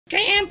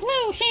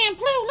Shampoo,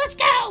 let's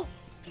go!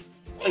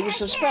 So you're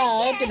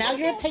subscribed, and now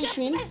you're a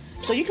patron,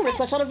 so you can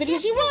request all the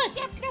videos you want.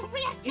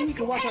 And you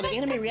can watch all the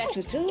anime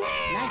reactions too.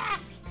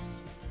 Nice.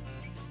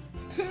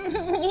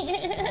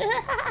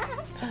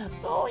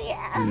 Oh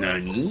yeah.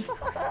 Nani?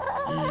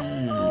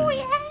 Oh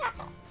yeah.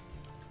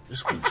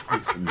 This one's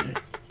good from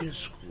that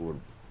Discord.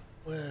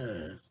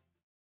 West.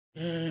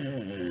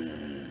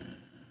 Yeah.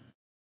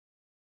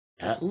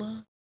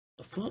 ATLA?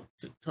 The fuck?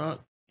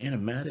 TikTok?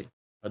 Animatic?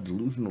 A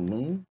delusional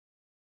lune?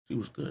 She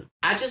was good.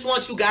 I just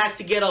want you guys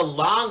to get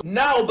along.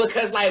 No,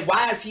 because like,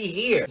 why is he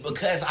here?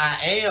 Because I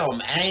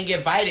ain't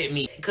invited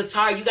me.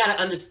 Katara, you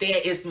gotta understand,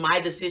 it's my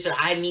decision.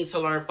 I need to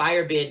learn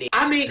firebending.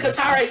 I mean,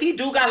 Katara, he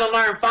do gotta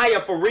learn fire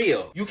for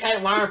real. You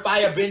can't learn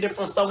firebending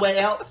from somewhere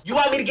else? You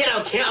want me to get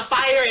on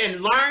campfire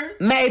and learn?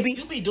 Maybe.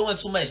 You be doing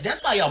too much.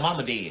 That's why your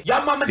mama dead.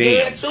 Your mama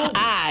dead too.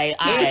 And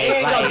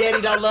your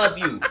daddy don't love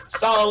you.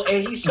 So,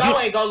 and he sure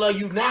ain't gonna love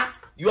you now.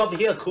 You over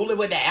here cooling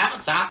with the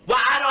avatar? Well,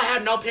 I don't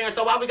have no parents,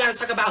 so why we gotta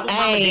talk about who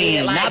mama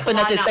did? Like, not for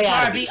nothing. Stay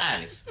out. Be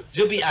honest.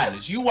 Just be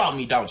honest. You want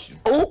me, don't you?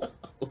 Ooh.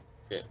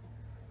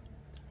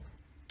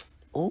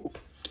 Ooh.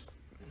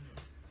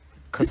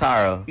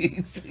 Katara.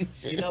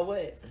 You know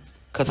what?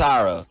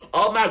 Katara.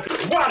 Oh my god.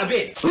 What a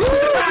bitch.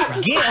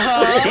 Get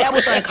her. That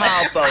was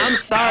uncalled for. I'm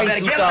sorry,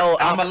 Zuko.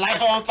 I'ma light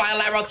her on fire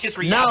like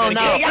rotisserie. No.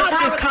 Y'all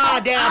just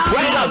calm down.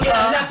 Grab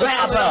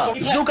her.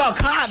 Zuko,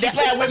 calm down.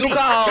 Zuko.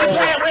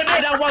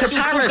 I don't want to,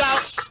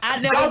 Zuko. I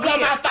never don't blow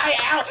my fire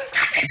out.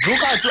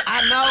 Zuko,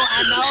 I know.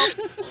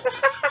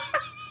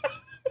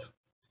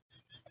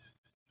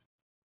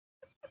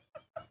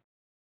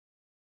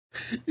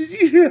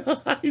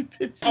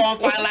 On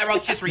fire like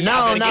rotisserie.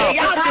 No.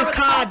 Y'all just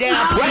calm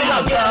down.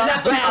 Grab her.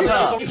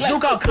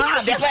 Zuko,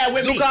 calm down.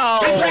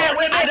 Zuko.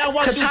 I don't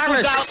want to,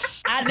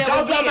 Zuko. I never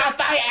don't blow my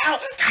fire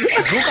out.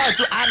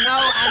 Zuko, I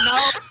know.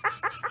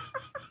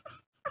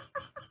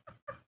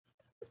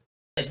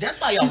 That's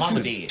why your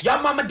mama dead.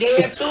 Your mama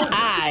dead too.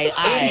 And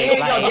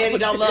your daddy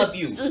don't love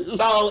you.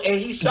 So, and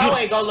he sure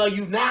ain't gonna love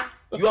you now.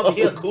 You over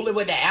here cooling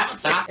with the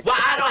avatar. Well,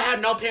 I don't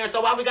have no parents, so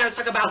why we gotta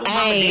talk about who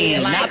mama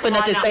dead? Like, not for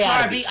nothing. Stay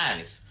out. Be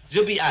honest.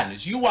 Just be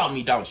honest. You want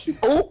me, don't you?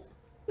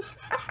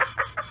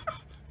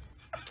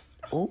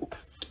 Ooh.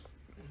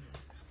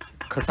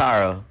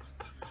 Katara.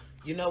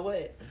 You know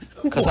what?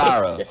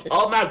 Katara.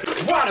 Oh my god.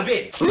 What a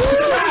bitch.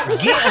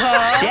 Get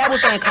her. That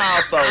was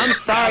uncalled for. I'm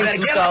sorry,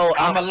 Zuko.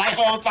 I'ma light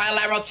her on fire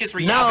like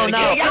rotisserie. No.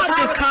 Y'all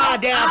just calm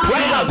down.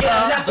 Grab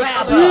her.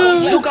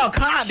 Zuko,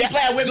 calm down.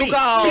 Zuko.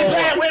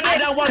 I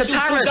don't want to,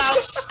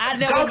 Zuko. I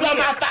never don't blow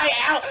my fire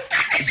out.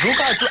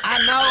 Zuko, I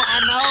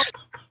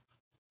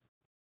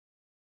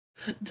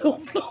know.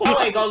 Don't blow.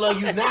 I ain't gonna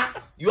love you now.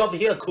 You over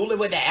here cooling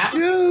with the apple.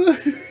 Yeah.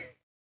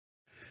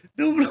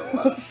 Don't blow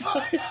my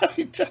fire. I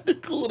ain't trying to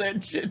cool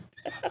that shit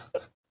down.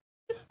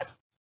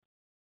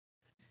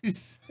 He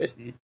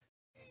said,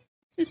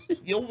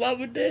 your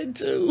mama dead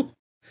too,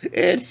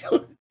 and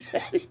your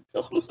daddy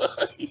don't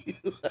love you.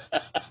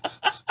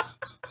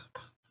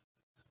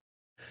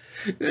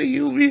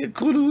 You be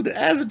cool with the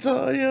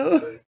avatar,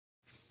 yo.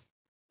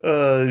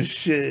 Oh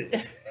shit!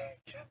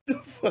 Get the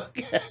fuck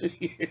out of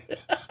here.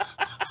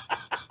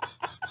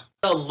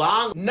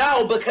 Long?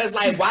 No, because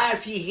like, why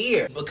is he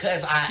here?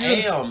 Because I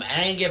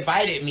ain't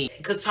invited me.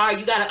 Katara,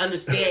 you gotta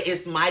understand,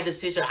 it's my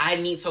decision. I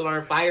need to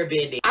learn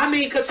firebending. I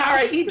mean,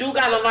 Katara, he do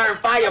gotta learn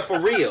fire for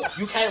real.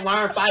 You can't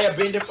learn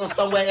firebending from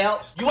somewhere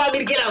else? You want me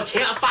to get on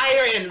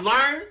campfire and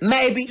learn?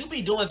 Maybe. You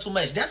be doing too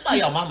much. That's why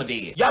your mama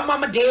dead. Your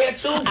mama dead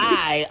too.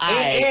 And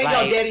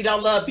your daddy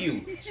don't love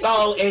you.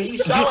 So, and he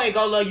sure ain't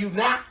gonna love you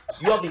now.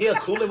 You over here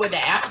cooling with the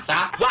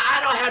avatar? Well,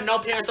 I don't have no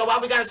parents, so why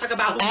we gotta talk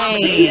about who mama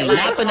dead? Like,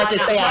 not for nothing.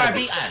 Stay out.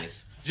 Be honest.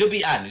 Just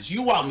be honest.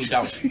 You want me,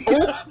 don't you?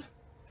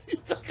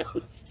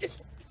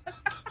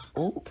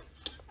 Ooh.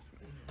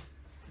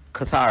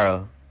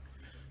 Katara.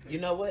 You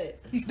know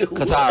what?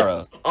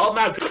 Katara. Oh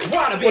my god.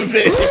 What a bitch.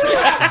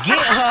 Get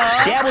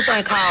her. That was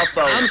uncalled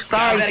for. I'm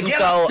sorry,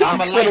 Zuko.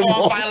 I'ma light her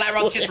on fire like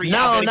rotisserie.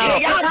 No. Y'all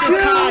just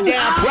calm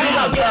down.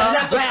 Grab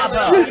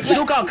her.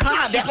 Zuko,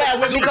 calm down.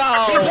 Zuko.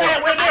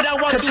 I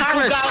don't want to,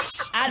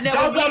 Zuko. I never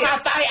don't blow my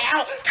fire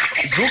out.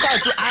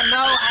 Zuko, I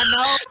know.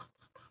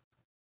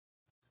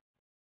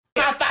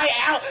 My fire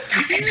out.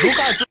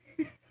 Zuko.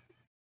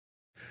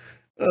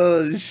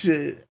 Oh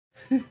shit.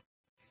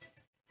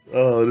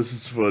 Oh, this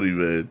is funny,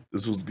 man.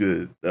 This was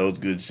good. That was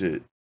good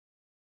shit.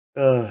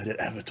 That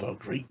avatar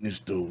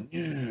greatness, though.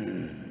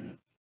 Yeah.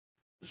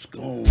 Let's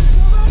go.